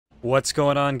What's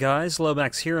going on, guys?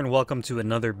 Lomax here, and welcome to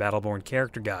another Battleborn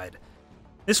character guide.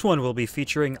 This one will be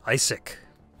featuring ISIC.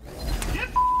 Get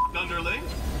underling.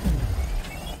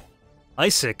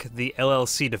 ISIC, the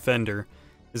LLC Defender,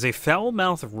 is a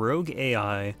foul-mouthed rogue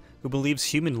AI who believes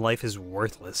human life is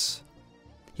worthless.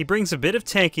 He brings a bit of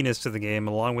tankiness to the game,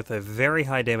 along with a very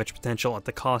high damage potential at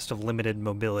the cost of limited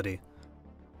mobility.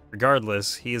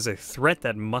 Regardless, he is a threat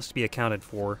that must be accounted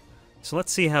for, so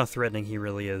let's see how threatening he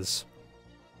really is.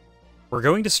 We're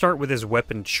going to start with his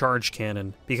weapon, Charge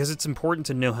Cannon, because it's important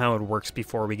to know how it works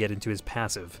before we get into his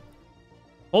passive.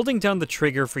 Holding down the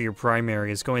trigger for your primary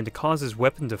is going to cause his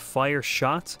weapon to fire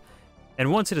shots,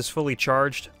 and once it is fully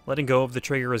charged, letting go of the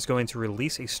trigger is going to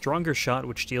release a stronger shot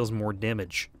which deals more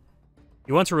damage.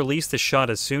 You want to release the shot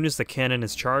as soon as the cannon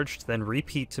is charged, then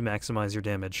repeat to maximize your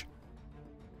damage.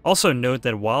 Also note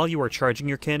that while you are charging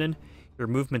your cannon, your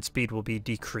movement speed will be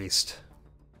decreased.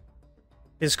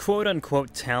 His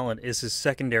quote-unquote talent is his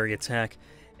secondary attack,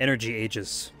 Energy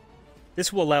Aegis.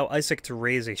 This will allow ISIC to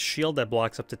raise a shield that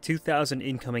blocks up to 2,000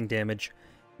 incoming damage,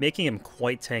 making him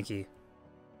quite tanky.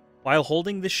 While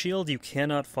holding this shield, you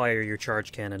cannot fire your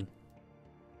charge cannon.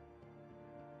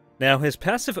 Now, his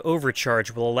passive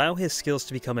Overcharge will allow his skills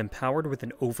to become empowered with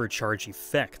an Overcharge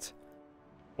effect.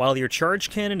 While your charge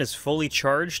cannon is fully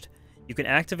charged, you can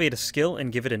activate a skill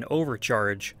and give it an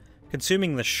Overcharge,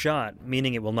 consuming the shot,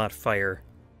 meaning it will not fire.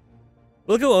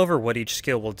 We'll go over what each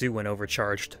skill will do when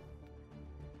overcharged.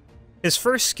 His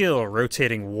first skill,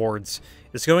 Rotating Wards,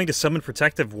 is going to summon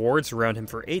protective wards around him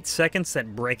for 8 seconds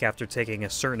that break after taking a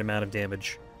certain amount of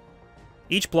damage.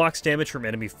 Each blocks damage from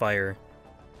enemy fire.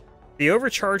 The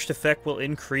Overcharged effect will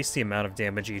increase the amount of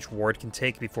damage each ward can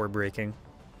take before breaking.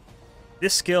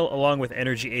 This skill, along with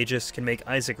Energy Aegis, can make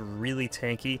ISIC really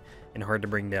tanky and hard to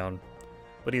bring down,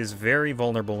 but he is very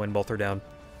vulnerable when both are down.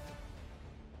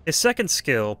 His second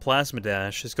skill, Plasma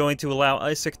Dash, is going to allow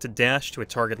ISIC to dash to a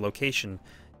target location,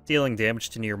 dealing damage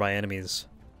to nearby enemies.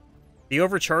 The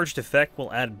Overcharged effect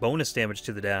will add bonus damage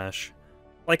to the dash.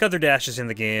 Like other dashes in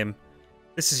the game,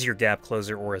 this is your gap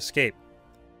closer or escape.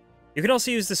 You can also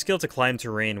use the skill to climb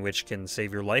terrain, which can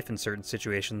save your life in certain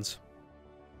situations.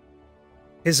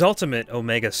 His ultimate,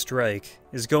 Omega Strike,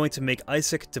 is going to make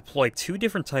ISIC deploy 2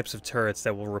 different types of turrets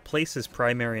that will replace his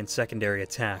primary and secondary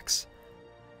attacks.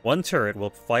 One turret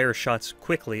will fire shots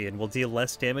quickly and will deal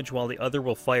less damage, while the other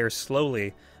will fire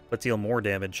slowly but deal more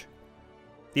damage.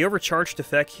 The Overcharged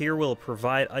effect here will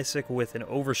provide ISIC with an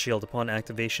overshield upon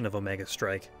activation of Omega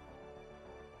Strike.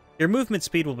 Your movement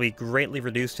speed will be greatly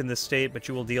reduced in this state, but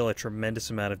you will deal a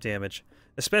tremendous amount of damage,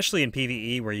 especially in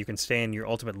PvE where you can stay in your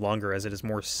ultimate longer as it is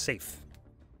more safe.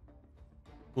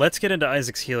 Let's get into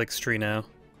ISIC's Helix tree now.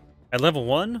 At level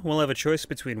 1, we'll have a choice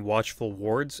between Watchful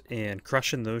Wards and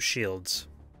Crushing Those Shields.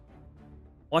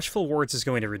 Watchful Wards is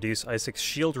going to reduce ISIC's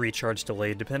shield recharge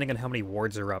delay depending on how many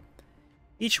wards are up.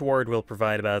 Each ward will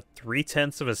provide about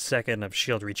 3/10 of a second of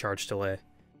shield recharge delay.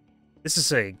 This is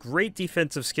a great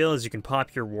defensive skill as you can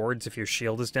pop your wards if your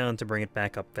shield is down to bring it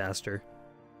back up faster.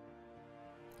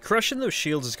 Crushing Those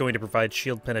Shields is going to provide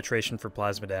shield penetration for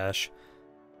Plasma Dash.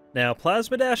 Now,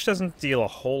 Plasma Dash doesn't deal a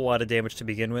whole lot of damage to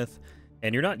begin with,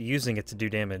 and you're not using it to do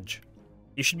damage.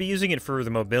 You should be using it for the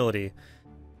mobility.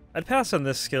 I'd pass on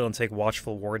this skill and take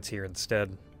Watchful Wards here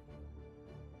instead.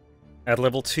 At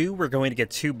level 2, we're going to get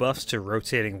 2 buffs to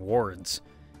Rotating Wards.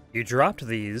 You dropped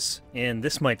these, and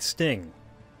this might sting.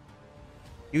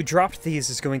 You dropped these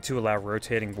is going to allow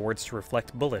Rotating Wards to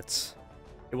reflect bullets.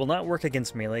 It will not work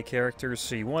against melee characters,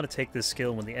 so you want to take this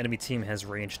skill when the enemy team has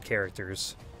ranged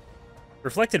characters.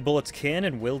 Reflected bullets can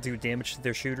and will do damage to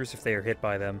their shooters if they are hit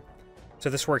by them, so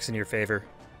this works in your favor.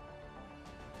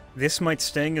 This Might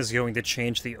Sting is going to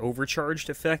change the Overcharged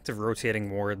effect of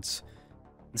Rotating Wards.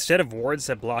 Instead of wards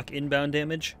that block inbound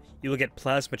damage, you will get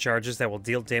Plasma Charges that will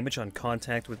deal damage on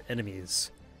contact with enemies.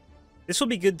 This will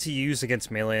be good to use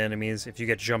against melee enemies if you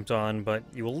get jumped on, but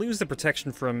you will lose the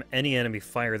protection from any enemy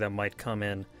fire that might come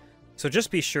in, so just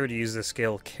be sure to use this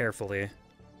skill carefully.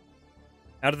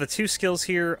 Out of the 2 skills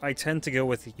here, I tend to go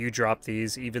with You Drop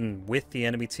These, even with the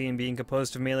enemy team being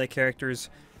composed of melee characters,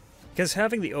 because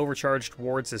having the Overcharged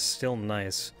wards is still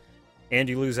nice, and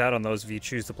you lose out on those if you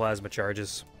choose the Plasma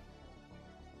Charges.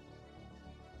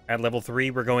 At level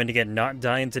 3, we're going to get Not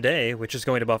Dying Today, which is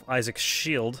going to buff ISIC's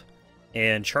shield,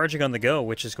 and Charging on the Go,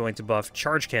 which is going to buff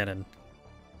Charge Cannon.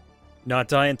 Not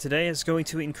Dying Today is going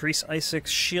to increase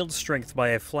ISIC's shield strength by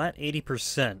a flat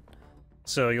 80%,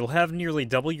 so you'll have nearly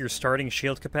double your starting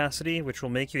shield capacity, which will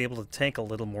make you able to tank a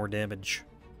little more damage.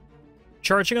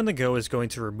 Charging on the Go is going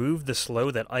to remove the slow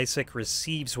that ISIC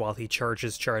receives while he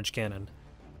charges Charge Cannon.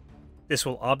 This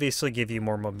will obviously give you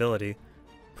more mobility,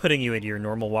 putting you at your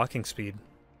normal walking speed.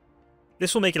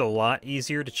 This will make it a lot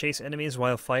easier to chase enemies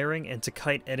while firing and to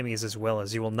kite enemies as well,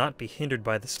 as you will not be hindered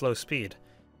by the slow speed.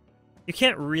 You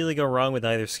can't really go wrong with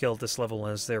either skill at this level,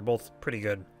 as they're both pretty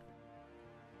good.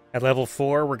 At level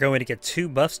 4, we're going to get 2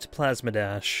 buffs to Plasma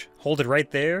Dash. Hold it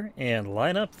right there, and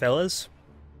line up, fellas.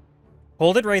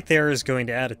 Hold it right there is going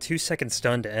to add a 2-second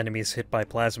stun to enemies hit by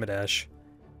Plasma Dash.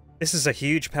 This is a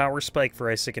huge power spike for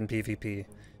ISIC in PvP.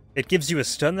 It gives you a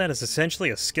stun that is essentially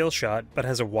a skill shot, but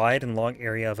has a wide and long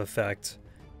area of effect.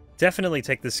 Definitely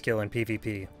take this skill in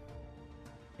PvP.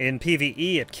 In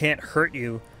PvE, it can't hurt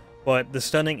you, but the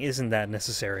stunning isn't that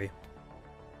necessary.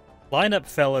 Line up,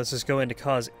 fellas is going to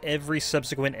cause every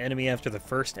subsequent enemy after the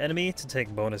first enemy to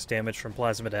take bonus damage from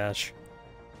Plasma Dash.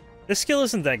 This skill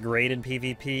isn't that great in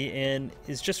PvP, and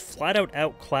is just flat out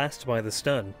outclassed by the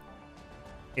stun.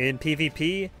 In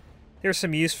PvP, there's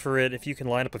some use for it if you can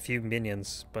line up a few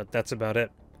minions, but that's about it.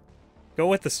 Go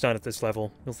with the stun at this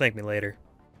level, you'll thank me later.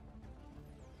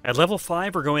 At level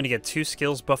 5, we're going to get 2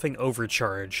 skills buffing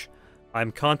Overcharge.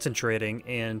 I'm Concentrating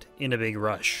and In a Big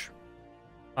Rush.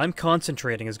 I'm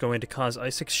Concentrating is going to cause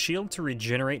ISIC's shield to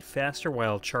regenerate faster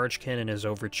while Charge Cannon is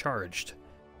overcharged.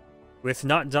 With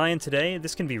not dying today,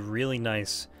 this can be really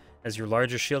nice, as your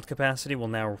larger shield capacity will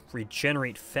now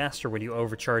regenerate faster when you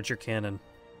overcharge your cannon.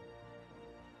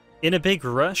 In a Big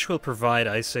Rush will provide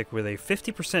ISIC with a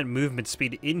 50% movement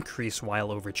speed increase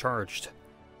while overcharged.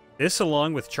 This,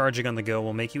 along with charging on the go,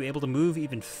 will make you able to move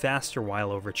even faster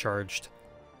while overcharged.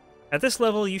 At this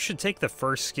level, you should take the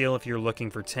first skill if you're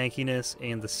looking for tankiness,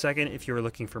 and the second if you're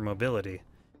looking for mobility.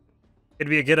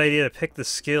 It'd be a good idea to pick the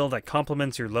skill that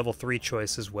complements your level 3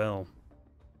 choice as well.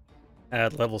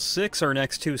 At level 6, our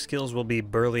next 2 skills will be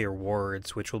Burlier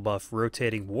Wards, which will buff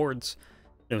Rotating Wards,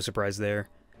 no surprise there,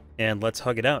 and Let's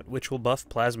Hug It Out, which will buff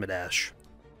Plasma Dash.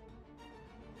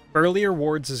 Burlier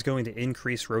Wards is going to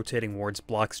increase Rotating Wards'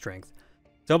 block strength,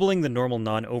 doubling the normal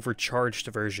non-overcharged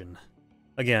version.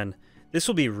 Again, this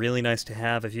will be really nice to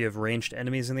have if you have ranged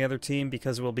enemies in the other team,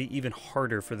 because it will be even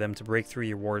harder for them to break through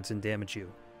your wards and damage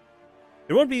you.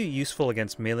 It won't be useful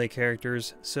against melee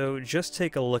characters, so just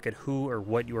take a look at who or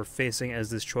what you are facing, as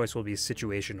this choice will be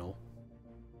situational.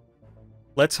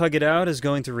 Let's Hug It Out is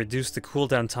going to reduce the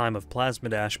cooldown time of Plasma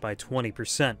Dash by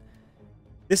 20%.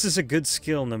 This is a good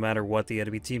skill no matter what the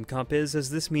enemy team comp is, as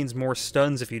this means more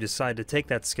stuns if you decide to take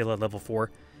that skill at level 4,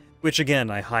 which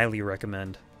again I highly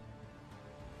recommend.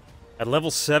 At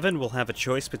level 7, we'll have a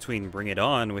choice between Bring It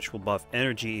On, which will buff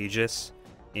Energy Aegis,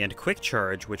 and Quick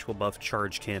Charge, which will buff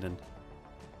Charge Cannon.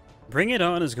 Bring It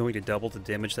On is going to double the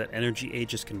damage that Energy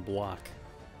Aegis can block.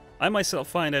 I myself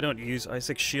find I don't use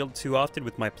ISIC Shield too often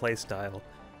with my playstyle.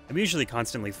 I'm usually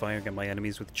constantly firing at my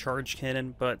enemies with Charge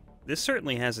Cannon, but this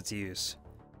certainly has its use.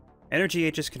 Energy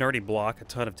Aegis can already block a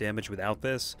ton of damage without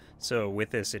this, so with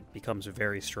this it becomes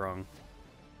very strong.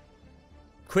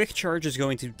 Quick Charge is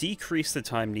going to decrease the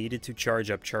time needed to charge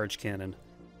up Charge Cannon.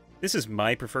 This is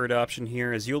my preferred option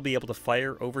here, as you'll be able to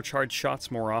fire overcharged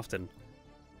shots more often.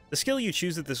 The skill you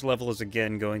choose at this level is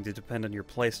again going to depend on your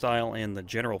playstyle and the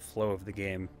general flow of the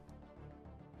game.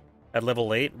 At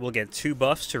level 8, we'll get 2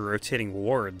 buffs to Rotating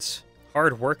Wards,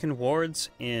 Hard Workin' Wards,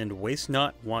 and Waste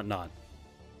Not, Want Not.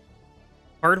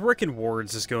 Hard Workin'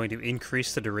 Wards is going to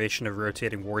increase the duration of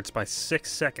Rotating Wards by 6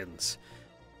 seconds.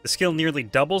 The skill nearly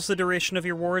doubles the duration of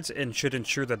your wards and should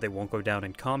ensure that they won't go down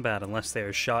in combat unless they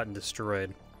are shot and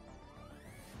destroyed.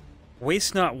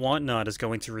 Waste Not, Want Not is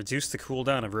going to reduce the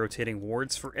cooldown of Rotating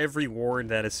Wards for every ward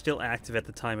that is still active at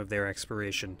the time of their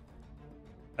expiration.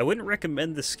 I wouldn't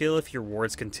recommend this skill if your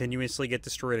wards continuously get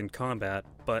destroyed in combat,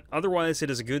 but otherwise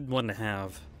it is a good one to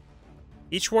have.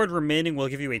 Each ward remaining will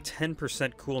give you a 10%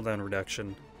 cooldown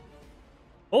reduction.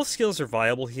 Both skills are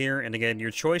viable here, and again,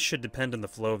 your choice should depend on the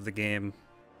flow of the game.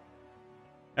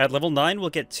 At level 9, we'll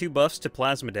get 2 buffs to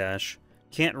Plasma Dash,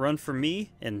 Can't Run From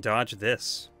Me, and Dodge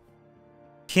This.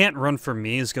 Can't Run From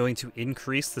Me is going to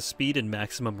increase the speed and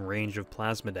maximum range of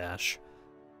Plasma Dash.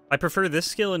 I prefer this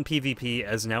skill in PvP,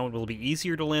 as now it will be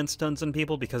easier to land stuns on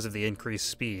people because of the increased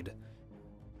speed.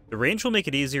 The range will make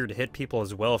it easier to hit people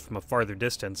as well from a farther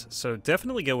distance, so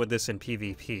definitely go with this in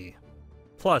PvP.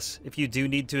 Plus, if you do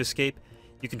need to escape,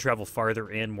 you can travel farther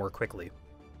and more quickly.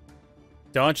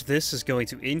 Dodge This is going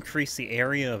to increase the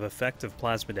area of effect of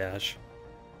Plasma Dash.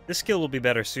 This skill will be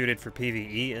better suited for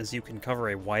PvE, as you can cover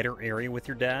a wider area with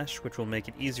your dash, which will make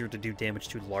it easier to do damage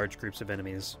to large groups of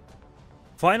enemies.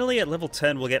 Finally, at level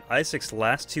 10, we'll get ISIC's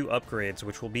last 2 upgrades,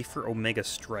 which will be for Omega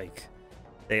Strike.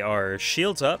 They are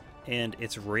Shields Up and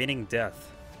It's Raining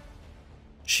Death.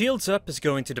 Shields Up is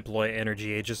going to deploy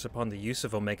Energy Aegis upon the use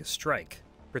of Omega Strike,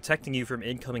 protecting you from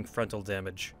incoming frontal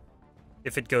damage.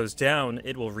 If it goes down,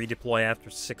 it will redeploy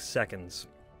after 6 seconds.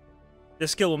 This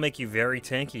skill will make you very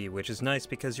tanky, which is nice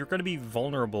because you're going to be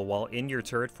vulnerable while in your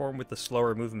turret form with the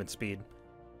slower movement speed.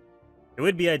 It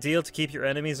would be ideal to keep your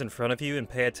enemies in front of you and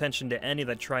pay attention to any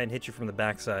that try and hit you from the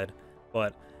backside,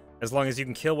 but as long as you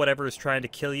can kill whatever is trying to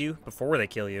kill you before they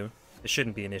kill you, it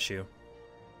shouldn't be an issue.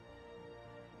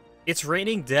 Its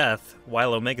raining death,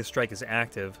 while Omega Strike is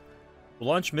active, will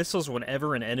launch missiles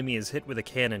whenever an enemy is hit with a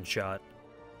cannon shot.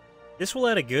 This will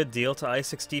add a good deal to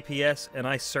ISIC's DPS, and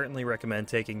I certainly recommend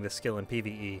taking this skill in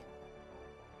PvE.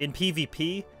 In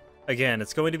PvP, again,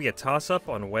 it's going to be a toss-up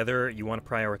on whether you want to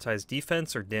prioritize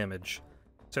defense or damage,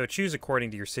 so choose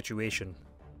according to your situation.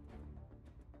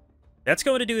 That's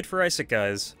going to do it for ISIC,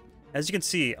 guys. As you can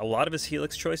see, a lot of his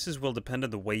Helix choices will depend on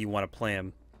the way you want to play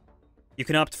him. You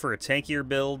can opt for a tankier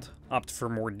build, opt for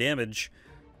more damage,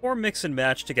 or mix and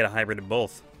match to get a hybrid of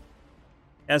both.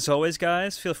 As always,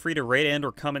 guys, feel free to rate and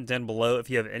or comment down below if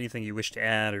you have anything you wish to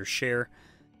add or share.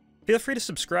 Feel free to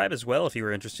subscribe as well if you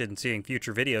are interested in seeing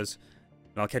future videos,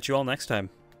 and I'll catch you all next time.